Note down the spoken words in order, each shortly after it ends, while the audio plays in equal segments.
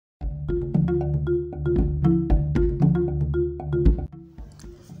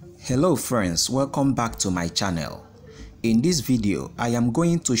Hello friends, welcome back to my channel. In this video, I am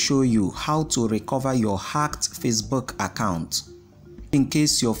going to show you how to recover your hacked Facebook account. In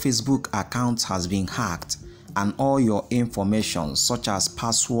case your Facebook account has been hacked and all your information such as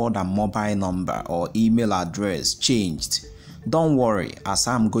password and mobile number or email address changed, don't worry as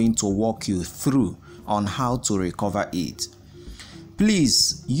I'm going to walk you through on how to recover it.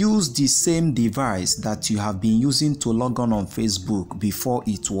 Please use the same device that you have been using to log on Facebook before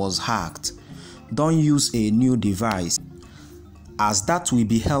it was hacked. Don't use a new device as that will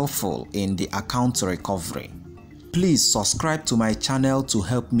be helpful in the account recovery. Please subscribe to my channel to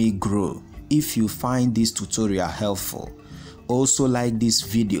help me grow if you find this tutorial helpful. Also like this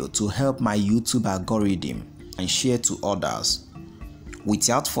video to help my YouTube algorithm and share to others.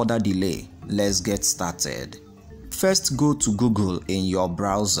 Without further delay, let's get started. First, go to Google in your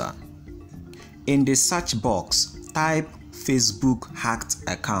browser. In the search box, type Facebook hacked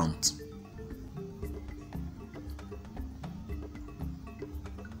account.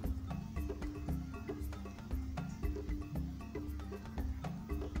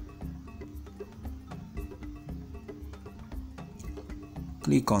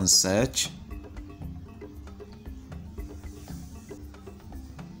 Click on search.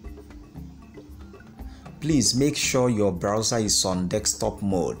 Please make sure your browser is on desktop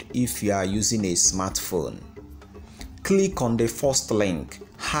mode if you are using a smartphone. Click on the first link,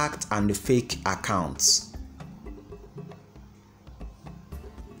 hacked and fake accounts.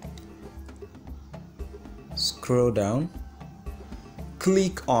 Scroll down.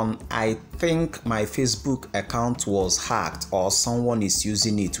 Click on I think my Facebook account was hacked or someone is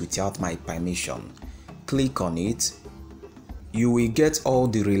using it without my permission. Click on it. You will get all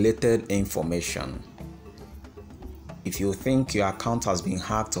the related information. If you think your account has been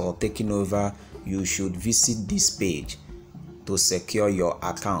hacked or taken over, you should visit this page to secure your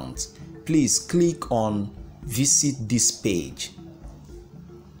account. Please click on visit this page.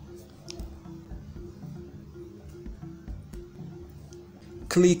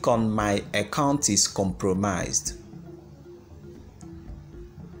 Click on my account is compromised.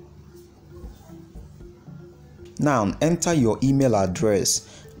 Now enter your email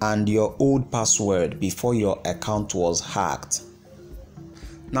address and your old password before your account was hacked.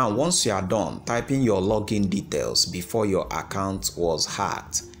 Now once you are done typing your login details before your account was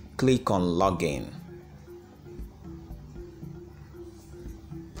hacked, click on login.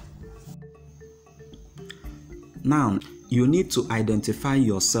 Now you need to identify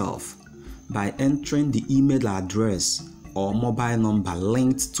yourself by entering the email address or mobile number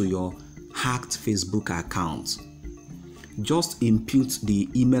linked to your hacked Facebook account. Just input the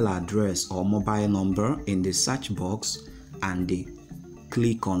email address or mobile number in the search box and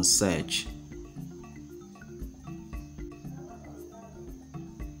click on search.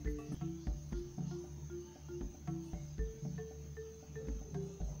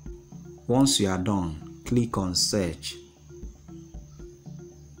 Once you are done, click on search.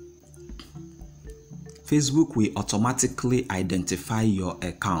 Facebook will automatically identify your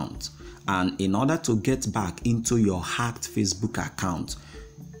account. And in order to get back into your hacked Facebook account,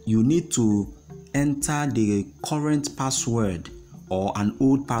 you need to enter the current password or an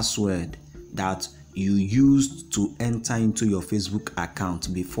old password that you used to enter into your Facebook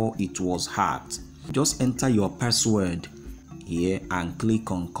account before it was hacked. Just enter your password here and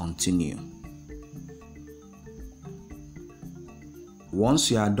click on continue. Once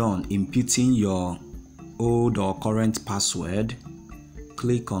you are done inputting your old or current password,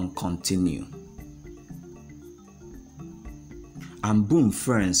 click on continue. And boom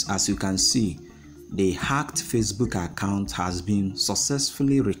friends, as you can see, the hacked Facebook account has been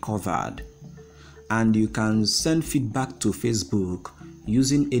successfully recovered. And you can send feedback to Facebook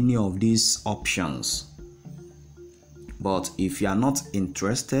using any of these options. But if you are not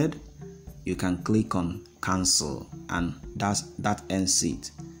interested, you can click on cancel and that ends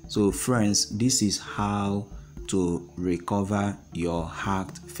it. So friends, this is how to recover your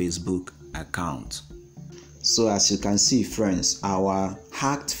hacked Facebook account. So as you can see friends, our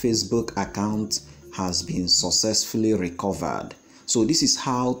hacked Facebook account has been successfully recovered. So this is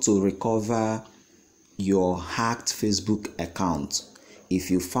how to recover your hacked Facebook account.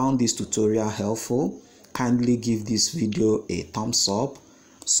 If you found this tutorial helpful, kindly give this video a thumbs up,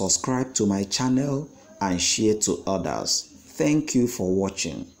 subscribe to my channel and share to others. Thank you for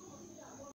watching.